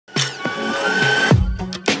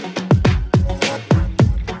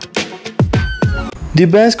The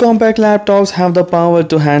best compact laptops have the power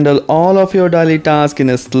to handle all of your daily tasks in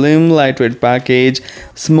a slim, lightweight package,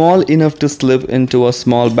 small enough to slip into a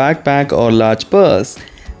small backpack or large purse.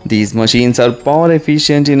 These machines are power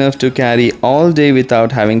efficient enough to carry all day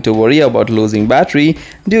without having to worry about losing battery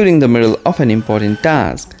during the middle of an important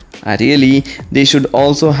task. Ideally, they should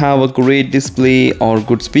also have a great display or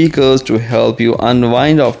good speakers to help you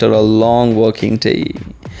unwind after a long working day.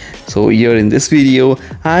 So here in this video,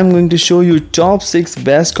 I'm going to show you top 6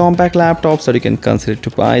 best compact laptops that you can consider to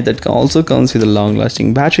buy that also comes with a long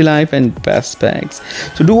lasting battery life and best specs.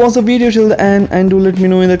 So do watch the video till the end and do let me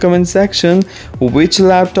know in the comment section which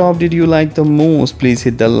laptop did you like the most. Please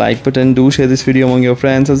hit the like button, do share this video among your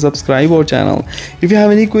friends and subscribe our channel. If you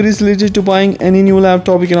have any queries related to buying any new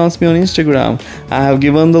laptop, you can ask me on Instagram. I have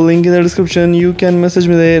given the link in the description. You can message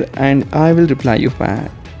me there and I will reply you back.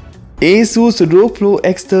 Asus ROG Flow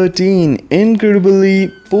X13, incredibly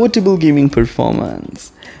portable gaming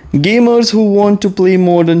performance. Gamers who want to play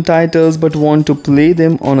modern titles but want to play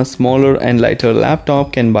them on a smaller and lighter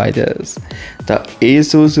laptop can buy this. The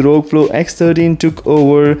Asus ROG Flow X13 took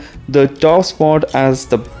over the top spot as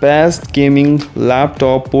the best gaming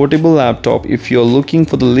laptop, portable laptop. If you're looking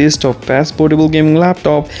for the list of best portable gaming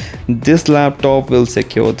laptop, this laptop will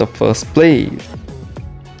secure the first place.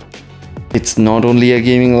 It's not only a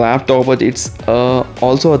gaming laptop, but it's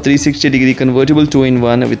also a 360-degree convertible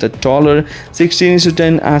 2-in-1 with a taller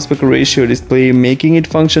 16:10 aspect ratio display, making it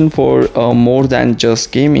function for more than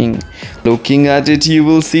just gaming. Looking at it, you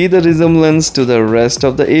will see the resemblance to the rest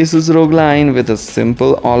of the Asus ROG line with a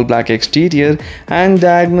simple all-black exterior and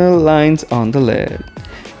diagonal lines on the lid.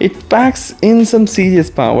 It packs in some serious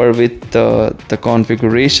power with the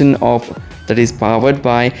configuration that is powered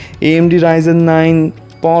by AMD Ryzen 9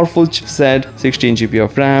 powerful chipset, 16GB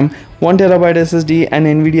of RAM, 1TB SSD and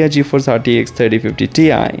NVIDIA GeForce RTX 3050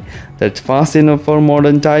 Ti that's fast enough for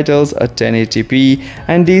modern titles at 1080p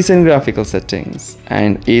and decent graphical settings,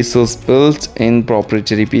 and Asus built-in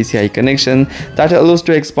proprietary PCI connection that allows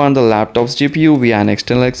to expand the laptop's GPU via an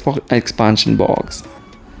external expansion box.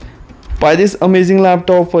 Buy this amazing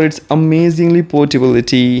laptop for its amazingly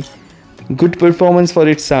portability, good performance for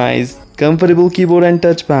its size, comfortable keyboard and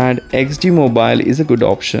touchpad. XD Mobile is a good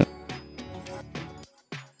option.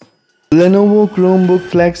 Lenovo Chromebook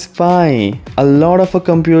Flex 5, a lot of a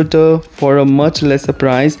computer for a much lesser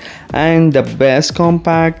price and the best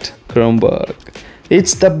compact Chromebook.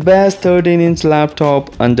 It's the best 13-inch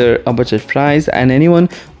laptop under a budget price, and anyone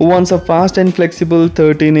who wants a fast and flexible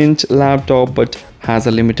 13-inch laptop but has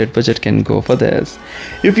a limited budget can go for this.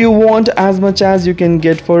 If you want as much as you can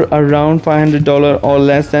get for around $500 or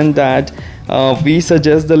less than that, we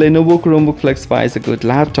suggest the Lenovo Chromebook Flex 5 is a good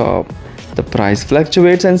laptop. The price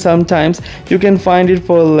fluctuates and sometimes you can find it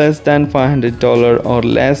for less than $500 or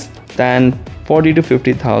less than 40 to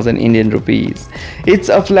 50,000 Indian rupees. It's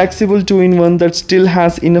a flexible 2-in-1 that still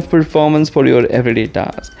has enough performance for your everyday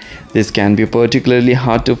task. This can be particularly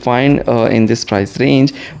hard to find in this price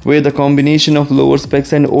range, where the combination of lower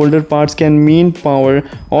specs and older parts can mean power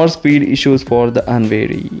or speed issues for the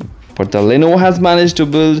unwary. But the Lenovo has managed to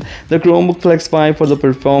build the Chromebook Flex 5 for the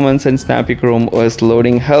performance, and snappy Chrome OS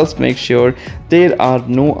loading helps make sure there are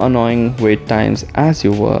no annoying wait times as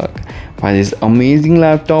you work. Buy this amazing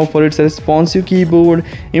laptop for its responsive keyboard,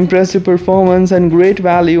 impressive performance and great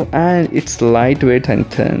value, and it's lightweight and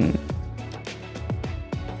thin.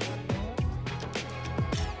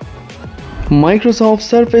 Microsoft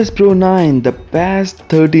Surface Pro 9, the best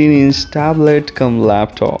 13-inch tablet cum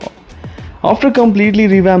laptop. After completely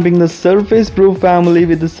revamping the Surface Pro family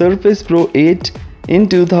with the Surface Pro 8 in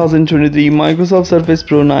 2023, Microsoft Surface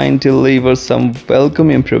Pro 9 delivers some welcome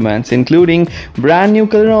improvements, including brand new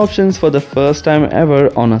color options for the first time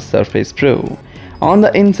ever on a Surface Pro. On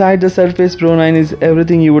the inside, the Surface Pro 9 is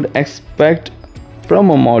everything you would expect from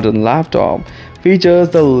a modern laptop. Features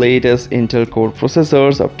the latest Intel Core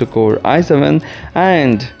processors up to Core i7,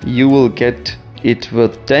 and you will get it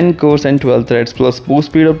with 10 cores and 12 threads plus boost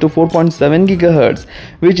speed up to 4.7 GHz,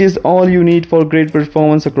 which is all you need for great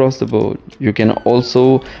performance across the board. You can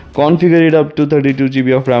also configure it up to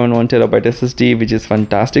 32GB of RAM and 1TB SSD, which is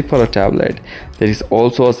fantastic for a tablet. There is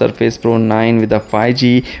also a Surface Pro 9 with a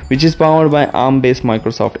 5G, which is powered by ARM-based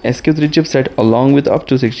Microsoft SQ3 chipset along with up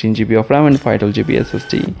to 16GB of RAM and 512GB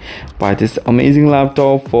SSD. Buy this amazing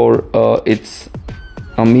laptop for its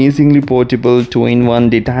amazingly portable 2-in-1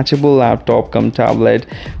 detachable laptop cum tablet,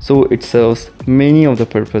 so it serves many of the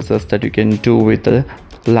purposes that you can do with a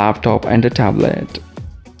laptop and a tablet.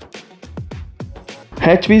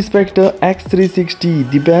 HP Spectre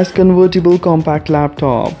X360, the best convertible compact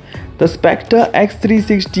laptop. The Spectre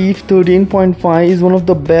X360 13.5 is one of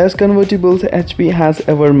the best convertibles HP has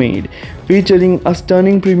ever made, featuring a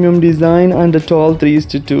stunning premium design and a tall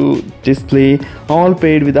 3:2 display, all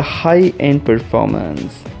paired with a high-end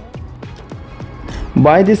performance.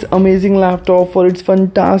 Buy this amazing laptop for its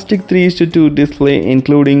fantastic 3:2 display,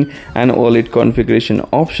 including an OLED configuration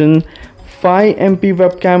option. 5MP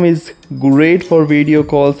webcam is great for video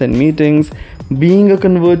calls and meetings. Being a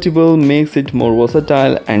convertible makes it more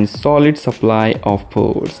versatile and solid supply of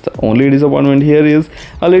ports. The only disappointment here is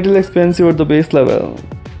a little expensive at the base level.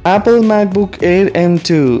 Apple MacBook Air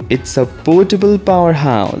M2. It's a portable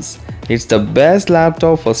powerhouse. It's the best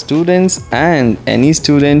laptop for students, and any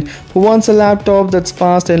student who wants a laptop that's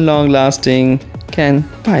fast and long lasting can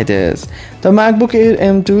buy this. The MacBook Air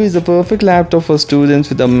M2 is a perfect laptop for students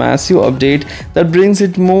with a massive update that brings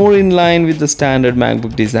it more in line with the standard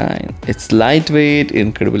MacBook design. It's lightweight,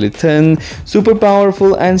 incredibly thin, super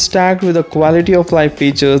powerful, and stacked with the quality of life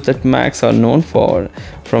features that Macs are known for.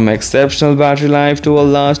 From exceptional battery life to a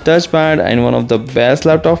large touchpad and one of the best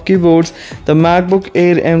laptop keyboards, the MacBook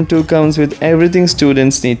Air M2 comes with everything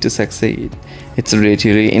students need to succeed. It's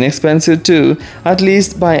relatively inexpensive too, at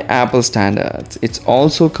least by Apple standards. It's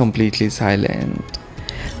also completely silent.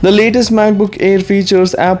 The latest MacBook Air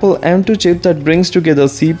features Apple M2 chip that brings together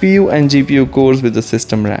CPU and GPU cores with the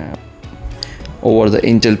system RAM. Over the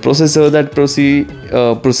Intel processor that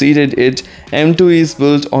preceded it, M2 is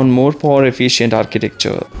built on more power efficient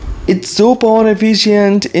architecture. It's so power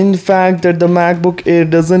efficient, in fact, that the MacBook Air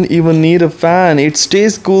doesn't even need a fan. It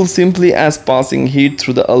stays cool simply as passing heat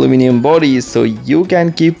through the aluminum body, so you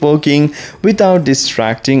can keep working without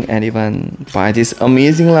distracting anyone. Buy this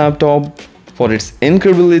amazing laptop for its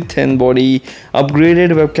incredibly thin body,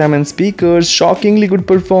 upgraded webcam and speakers, shockingly good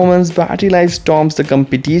performance, battery life storms the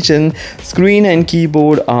competition, screen and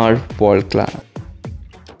keyboard are world class.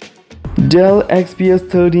 Dell XPS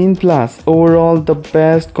 13 Plus, overall the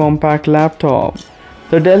best compact laptop.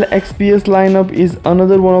 The Dell XPS lineup is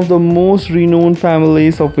another one of the most renowned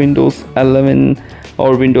families of Windows 11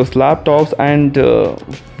 or Windows laptops, and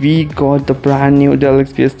we got the brand new Dell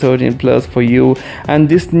XPS 13 Plus for you. And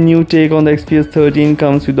this new take on the XPS 13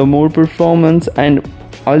 comes with a more performance and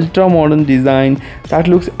ultra modern design that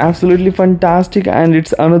looks absolutely fantastic, and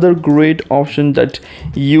it's another great option that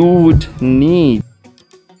you would need.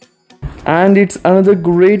 And it's another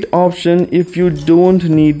great option if you don't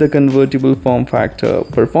need the convertible form factor.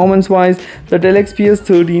 Performance wise, the Dell XPS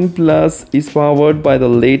 13 Plus is powered by the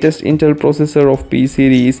latest Intel processor of P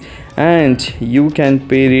series, and you can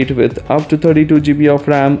pair it with up to 32GB of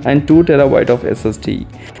RAM and 2TB of SSD.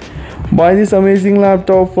 Buy this amazing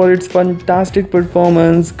laptop for its fantastic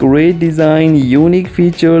performance, great design, unique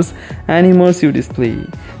features, and immersive display.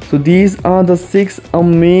 So these are the 6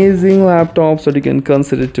 amazing laptops that you can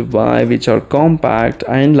consider to buy, which are compact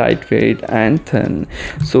and lightweight and thin.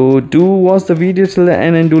 So do watch the video till the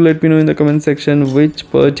end and do let me know in the comment section which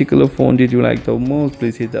particular phone did you like the most.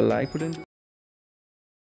 Please hit the like button.